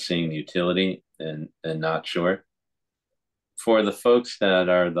 interested in seeing the utility; and not sure. For the folks that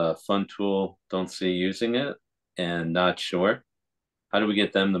are the fun tool, don't see using it, and not sure, how do we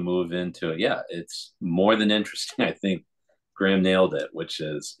get them to move into it? Yeah, it's more than interesting. I think Graham nailed it, which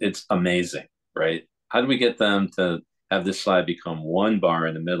is, it's amazing, right? How do we get them to have this slide become one bar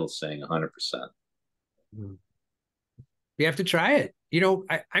in the middle saying 100%? You have to try it.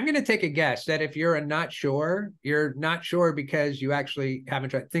 I'm going to take a guess that if you're not sure because you actually haven't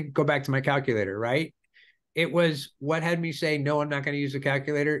tried. Go back to my calculator, right? It was what had me say, no, I'm not going to use the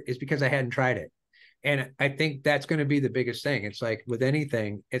calculator, is because I hadn't tried it. And I think that's going to be the biggest thing. It's like with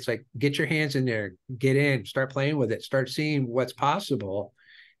anything, it's like, get your hands in there, get in, start playing with it, start seeing what's possible.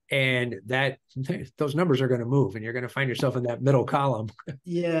 And those numbers are going to move, and you're going to find yourself in that middle column.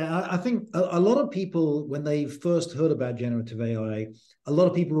 Yeah, I think a lot of people, when they first heard about generative AI, a lot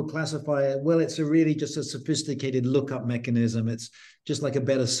of people will classify it, well, it's really just a sophisticated lookup mechanism. It's just like a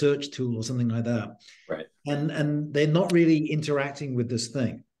better search tool or something like that. Right. And they're not really interacting with this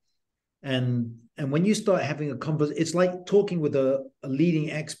thing. And when you start having a conversation, it's like talking with a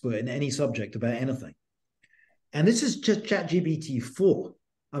leading expert in any subject about anything. And this is just ChatGPT 4.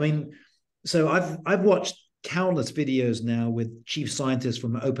 I mean, so I've watched countless videos now with chief scientists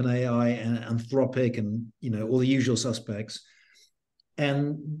from OpenAI and Anthropic and all the usual suspects.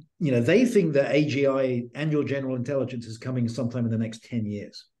 And they think that AGI, annual general intelligence, is coming sometime in the next 10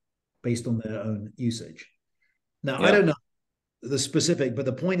 years based on their own usage. Now, yeah. I don't know the specific, but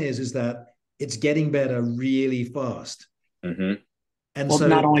the point is that it's getting better really fast. Mm-hmm. And so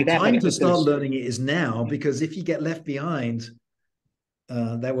not only the time to start learning it is now, because if you get left behind,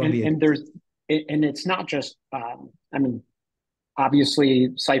 that won't be. And it's not just. Obviously,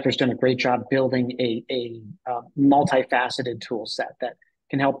 CYPHER's done a great job building a multifaceted tool set that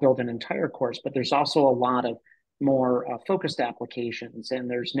can help build an entire course. But there's also a lot of more focused applications, and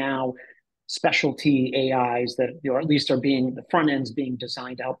there's now specialty AIs that, or at least the front ends being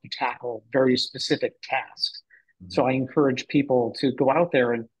designed to help you tackle very specific tasks. Mm-hmm. So I encourage people to go out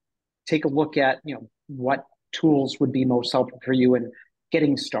there and take a look at what tools would be most helpful for you in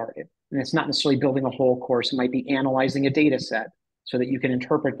getting started. And it's not necessarily building a whole course. It might be analyzing a data set so that you can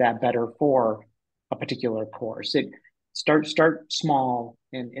interpret that better for a particular course. Start small,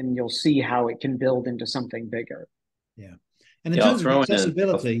 and you'll see how it can build into something bigger. Yeah. And in terms of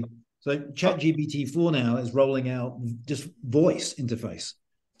accessibility, So ChatGPT-4 now is rolling out just voice interface.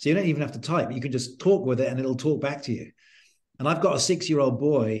 So you don't even have to type. You can just talk with it and it'll talk back to you. And I've got a 6-year-old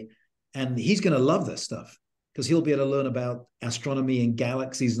boy and he's going to love this stuff because he'll be able to learn about astronomy and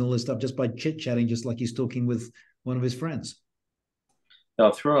galaxies and all this stuff just by chit-chatting, just like he's talking with one of his friends.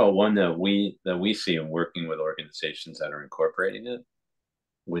 I'll throw out one that we see in working with organizations that are incorporating it,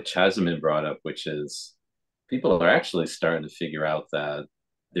 which hasn't been brought up, which is people are actually starting to figure out that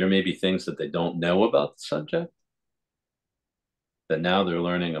there may be things that they don't know about the subject, that now they're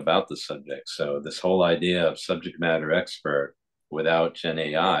learning about the subject. So this whole idea of subject matter expert without Gen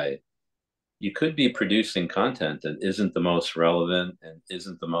AI, you could be producing content that isn't the most relevant and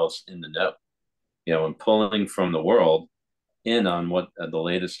isn't the most in the know, and pulling from the world in on what the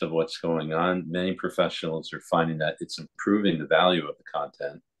latest of what's going on. Many professionals are finding that it's improving the value of the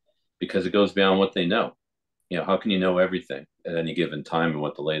content because it goes beyond what they know. How can you know everything at any given time and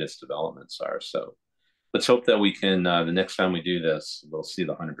what the latest developments are? So let's hope that we can, the next time we do this, we'll see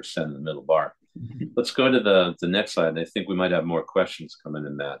the 100% in the middle bar. Let's go to the next slide. I think we might have more questions coming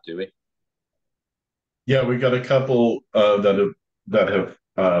in, Matt, do we? Yeah, we got a couple that have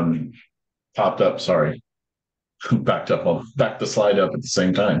popped up. Sorry, back the slide up at the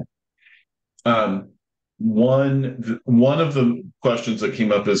same time. One of the questions that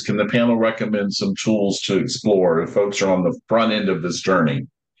came up is, can the panel recommend some tools to explore if folks are on the front end of this journey?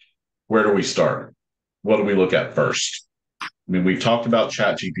 Where do we start? What do we look at first? I mean, we've talked about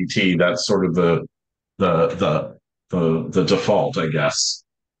ChatGPT. That's sort of the default, I guess.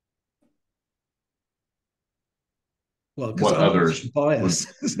 Well, what others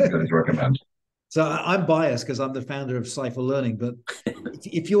biased. would you guys recommend? So I'm biased because I'm the founder of CYPHER Learning. But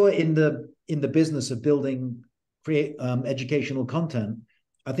if you're in the business of building educational content,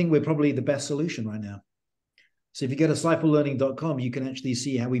 I think we're probably the best solution right now. So if you go to cypherlearning.com, you can actually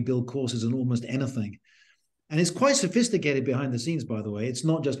see how we build courses in almost anything. And it's quite sophisticated behind the scenes, by the way. It's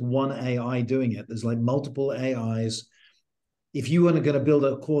not just one AI doing it. There's like multiple AIs. If you were going to build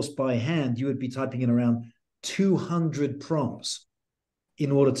a course by hand, you would be typing in around 200 prompts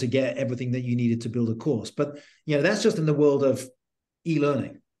in order to get everything that you needed to build a course. But, that's just in the world of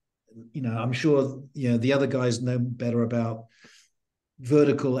e-learning. I'm sure, the other guys know better about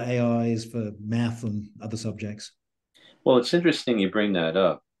vertical AIs for math and other subjects. Well, it's interesting you bring that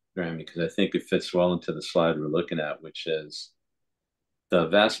up, Graham, because I think it fits well into the slide we're looking at, which is the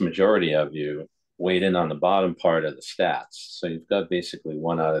vast majority of you weighed in on the bottom part of the stats. So you've got basically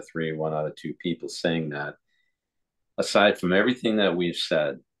 1 out of 3, 1 out of 2 people saying that aside from everything that we've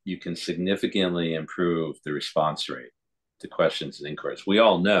said, you can significantly improve the response rate to questions and inquiries. We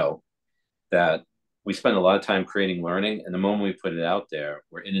all know that we spend a lot of time creating learning, and the moment we put it out there,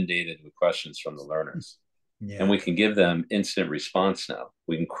 we're inundated with questions from the learners. Yeah. And we can give them instant response now.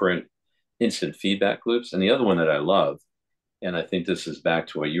 We can create instant feedback loops. And the other one that I love, and I think this is back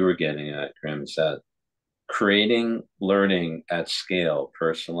to what you were getting at, Graham, is that creating learning at scale,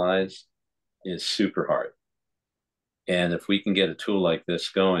 personalized, is super hard. And if we can get a tool like this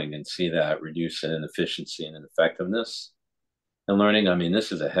going and see that reduce in efficiency and in effectiveness and learning, I mean,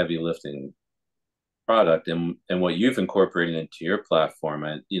 this is a heavy lifting product. And what you've incorporated into your platform,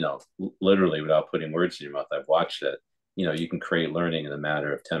 and, literally without putting words in your mouth, I've watched it, you can create learning in a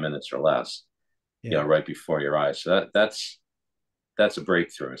matter of 10 minutes or less, right before your eyes. So that's a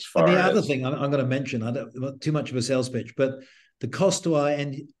breakthrough as far as. And the other thing I'm going to mention, I don't want too much of a sales pitch, but the cost to our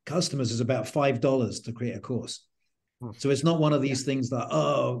end customers is about $5 to create a course. So it's not one of these things that,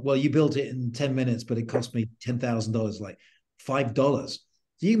 oh, well, you built it in 10 minutes, but it cost me $10,000, like $5. So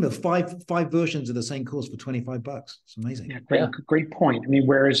you can build five versions of the same course for $25. It's amazing. Yeah, great point. I mean,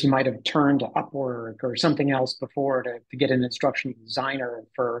 whereas you might have turned to Upwork or something else before to get an instructional designer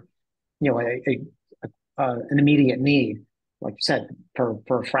for, an immediate need, like you said, for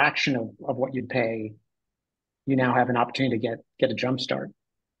a fraction of what you'd pay, you now have an opportunity to get a jump start.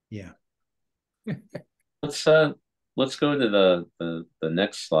 Yeah. Let's go to the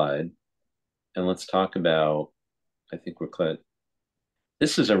next slide, and let's talk about, I think we're clear.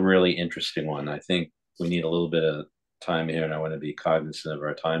 This is a really interesting one. I think we need a little bit of time here, and I want to be cognizant of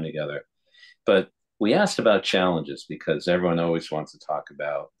our time together. But we asked about challenges because everyone always wants to talk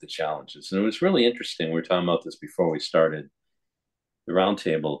about the challenges. And it was really interesting. We were talking about this before we started the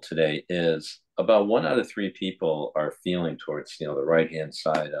roundtable today, is about 1 out of 3 people are feeling towards, the right-hand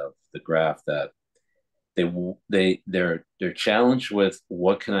side of the graph that they're challenged with,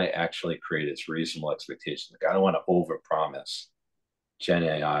 what can I actually create as reasonable expectations? Like, I don't want to overpromise Gen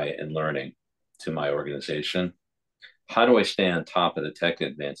AI and learning to my organization. How do I stay on top of the tech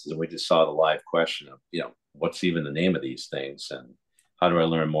advances? And we just saw the live question of, what's even the name of these things, and How do I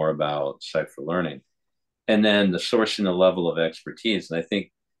learn more about CYPHER Learning? And then the source and the level of expertise. And I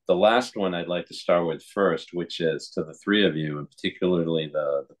think the last one I'd like to start with first, which is to the three of you, and particularly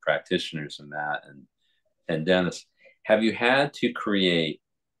the practitioners, and Matt and Dennis. Have you had to create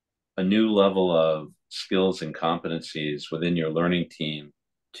a new level of skills and competencies within your learning team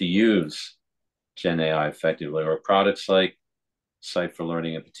to use Gen AI effectively, or products like CYPHER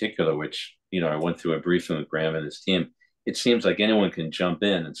Learning in particular, which, I went through a briefing with Graham and his team. It seems like anyone can jump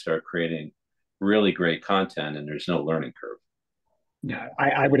in and start creating really great content, and there's no learning curve. Yeah,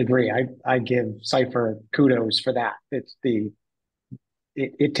 I would agree. I give CYPHER kudos for that.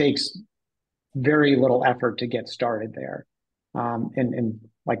 It takes very little effort to get started there. And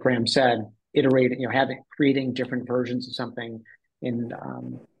like Graham said, iterating, creating different versions of something and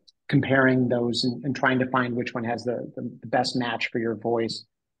comparing those and trying to find which one has the best match for your voice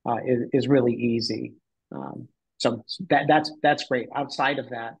is really easy. So that's great. Outside of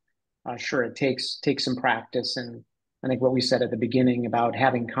that, sure, it takes some practice. And I think what we said at the beginning about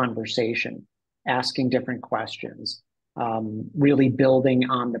having conversation, asking different questions, really building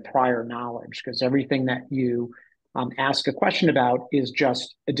on the prior knowledge, because everything that you ask a question about is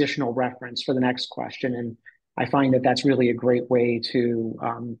just additional reference for the next question. And I find that that's really a great way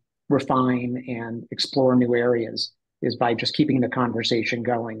to refine and explore new areas, is by just keeping the conversation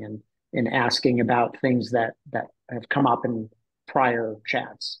going and asking about things that have come up in prior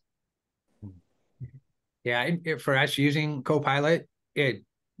chats. Yeah, for us using Copilot,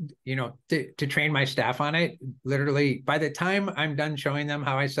 to train my staff on it, literally by the time I'm done showing them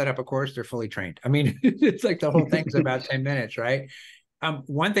how I set up a course, they're fully trained. I mean, it's like the whole thing's about 10 minutes, right?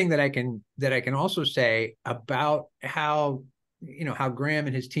 One thing that I can also say about how Graham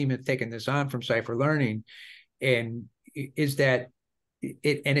and his team have taken this on from CYPHER Learning, and is that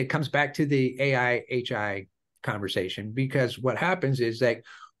it comes back to the AI HI conversation, because what happens is that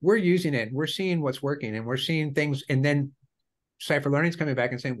we're using it, we're seeing what's working, and we're seeing things, and then CYPHER Learning is coming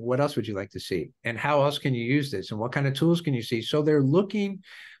back and saying, what else would you like to see? And how else can you use this? And what kind of tools can you see? So they're looking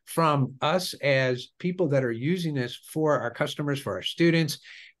from us as people that are using this for our customers, for our students,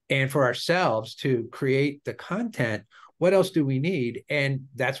 and for ourselves to create the content. What else do we need? And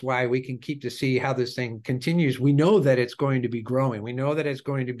that's why we can keep to see how this thing continues. We know that it's going to be growing. We know that it's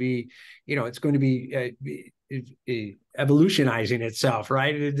going to be, it's going to be evolutionizing itself,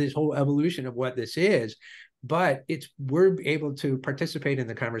 right? This whole evolution of what this is. But we're able to participate in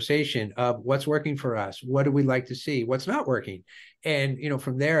the conversation of what's working for us, what do we like to see, what's not working, and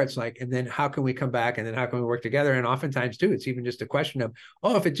from there it's like, and then how can we come back, and then how can we work together? And oftentimes too, it's even just a question of,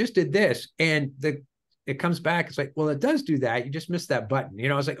 if it just did this, and it comes back, it's like, well, it does do that, you just missed that button.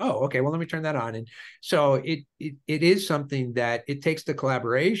 It's like, oh, okay, well, let me turn that on. And so it is something that it takes the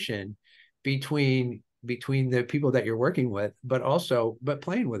collaboration between the people that you're working with, but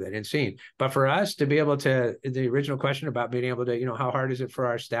playing with it and seeing. But for us to be able to, the original question about being able to, how hard is it for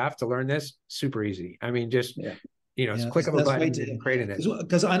our staff to learn this? Super easy. I mean, just, it's click of a button and creating it.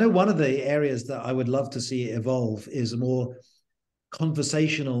 Because I know one of the areas that I would love to see evolve is a more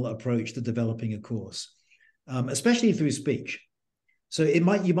conversational approach to developing a course, especially through speech. So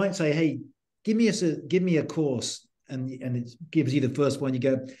you might say, hey, give me a course, and it gives you the first one. You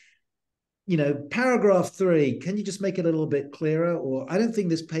go, paragraph 3, can you just make it a little bit clearer? Or I don't think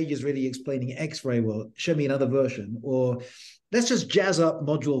this page is really explaining X very well. Show me another version. Or let's just jazz up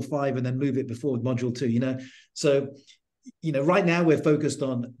module 5 and then move it before module 2, So, right now we're focused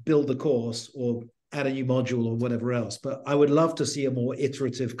on build the course or add a new module or whatever else. But I would love to see a more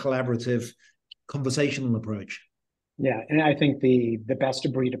iterative, collaborative, conversational approach. Yeah, and I think the best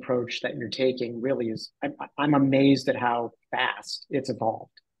of breed approach that you're taking really is, I'm amazed at how fast it's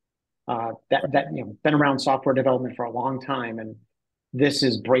evolved. Been around software development for a long time, and this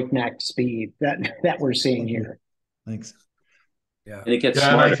is breakneck speed that we're seeing here. Thanks. Yeah, and it gets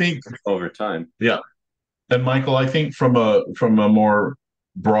smarter, I think, over time. Yeah, and Michael, I think from a more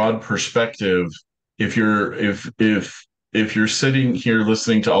broad perspective, if you're sitting here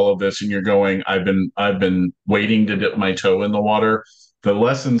listening to all of this and you're going, I've been waiting to dip my toe in the water. The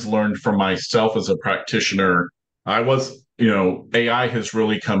lessons learned from myself as a practitioner, AI has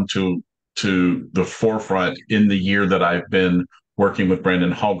really come to the forefront in the year that I've been working with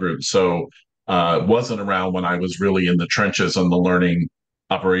Brandon Hall Group. So wasn't around when I was really in the trenches on the learning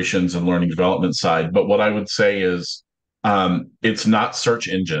operations and learning development side. But what I would say is it's not search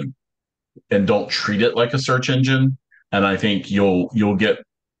engine, and don't treat it like a search engine. And I think you'll get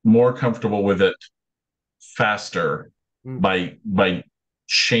more comfortable with it faster by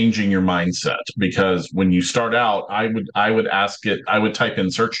changing your mindset. Because when you start out, I would ask it, I would type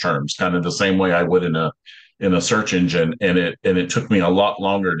in search terms kind of the same way I would in in a search engine, and it took me a lot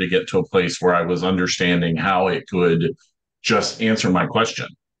longer to get to a place where I was understanding how it could just answer my question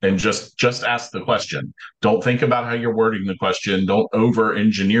and just ask the question. Don't think about how you're wording the question. Don't over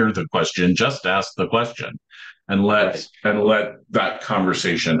engineer the question. Just ask the question, and let that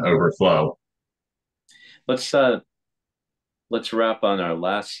conversation overflow. Let's wrap on our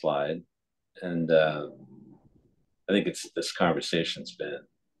last slide, and I think this conversation's been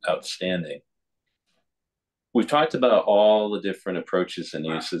outstanding. We've talked about all the different approaches and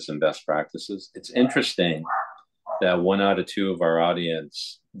uses and best practices. It's interesting that 1 out of 2 of our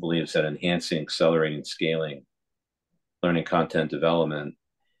audience believes that enhancing, accelerating, scaling learning content development.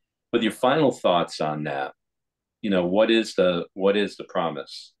 With your final thoughts on that, what is the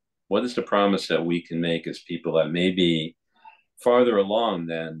promise? What is the promise that we can make as people that may be farther along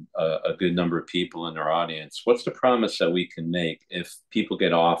than a good number of people in our audience? What's the promise that we can make if people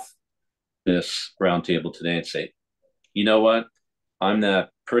get off this roundtable today and say, you know what, I'm that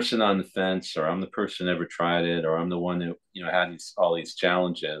person on the fence, or I'm the person who never tried it, or I'm the one that had all these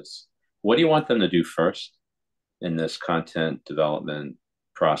challenges? What do you want them to do first in this content development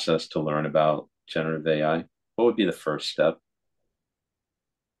process to learn about generative AI? What would be the first step?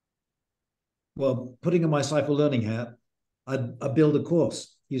 Well, putting on my CYPHER Learning hat, I'd build a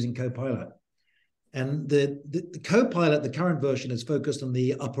course using Copilot. And the Copilot, the current version, is focused on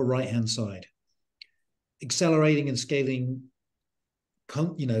the upper right-hand side, accelerating and scaling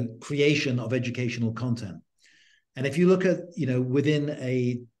creation of educational content. And if you look at, within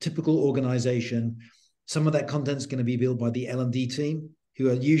a typical organization, some of that content is going to be built by the L&D team, who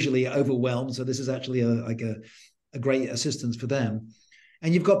are usually overwhelmed. So this is actually a great assistance for them.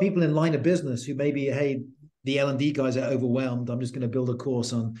 And you've got people in line of business who maybe, hey, the L&D guys are overwhelmed. I'm just going to build a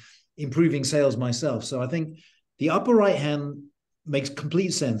course on improving sales myself. So I think the upper right hand makes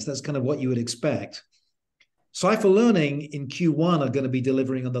complete sense. That's kind of what you would expect. CYPHER Learning in Q1 are going to be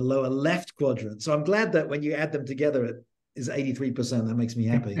delivering on the lower left quadrant. So I'm glad that when you add them together, it is 83%. That makes me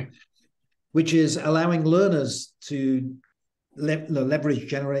happy, which is allowing learners to leverage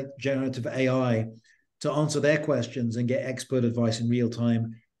generative AI to answer their questions and get expert advice in real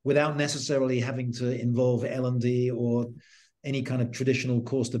time without necessarily having to involve L&D or any kind of traditional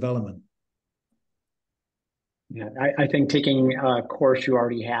course development. Yeah, I think taking a course you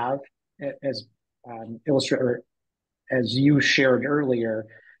already have, as illustrator, as you shared earlier,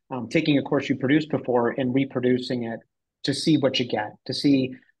 taking a course you produced before and reproducing it to see what you get, to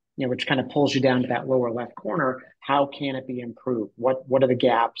see, which kind of pulls you down to that lower left corner. How can it be improved? What are the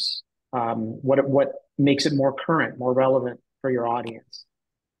gaps? What makes it more current, more relevant for your audience?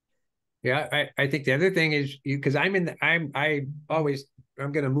 Yeah, I think the other thing is, because I'm going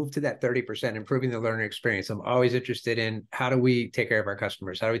to move to that 30%, improving the learner experience. I'm always interested in, how do we take care of our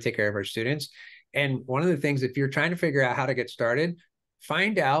customers? How do we take care of our students? And one of the things, if you're trying to figure out how to get started,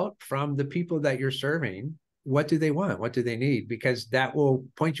 find out from the people that you're serving, what do they want? What do they need? Because that will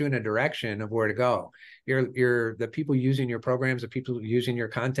point you in a direction of where to go. The people using your programs, the people using your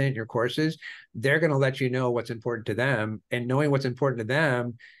content, your courses, they're going to let you know what's important to them. And knowing what's important to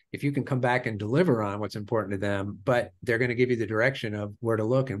them, if you can come back and deliver on what's important to them, but they're going to give you the direction of where to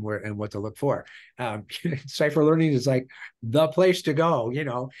look and what to look for. CYPHER Learning is like the place to go,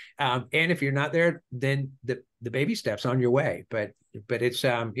 and if you're not there, then the baby steps on your way. But it's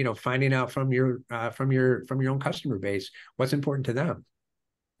finding out from your own customer base what's important to them.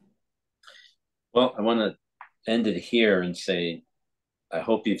 Well, I want to end it here and say, I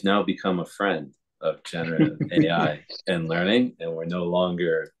hope you've now become a friend of generative AI and learning, and we're no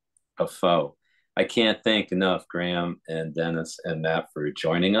longer a foe. I can't thank enough Graham and Dennis and Matt for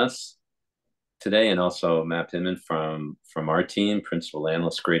joining us today, and also Matt Pittman from our team, principal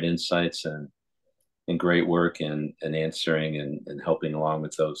analyst, great insights and great work in answering and helping along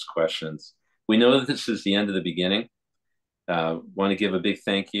with those questions. We know that this is the end of the beginning. Want to give a big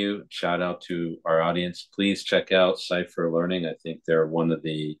thank you, shout out to our audience. Please check out CYPHER Learning. I think they're one of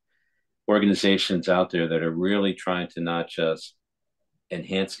the organizations out there that are really trying to not just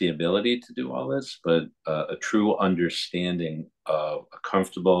enhance the ability to do all this, but a true understanding of a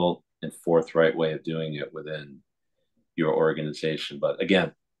comfortable and forthright way of doing it within your organization. But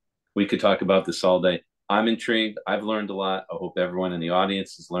again, we could talk about this all day. I'm intrigued. I've learned a lot. I hope everyone in the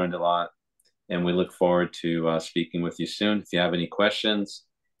audience has learned a lot. And we look forward to speaking with you soon. If you have any questions,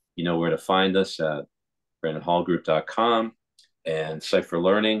 you know where to find us at brandonhallgroup.com and CYPHER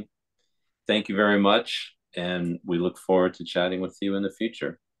Learning. Thank you very much. And we look forward to chatting with you in the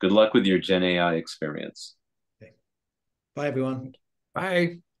future. Good luck with your Gen AI experience. Okay. Bye, everyone.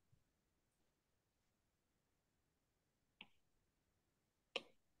 Bye.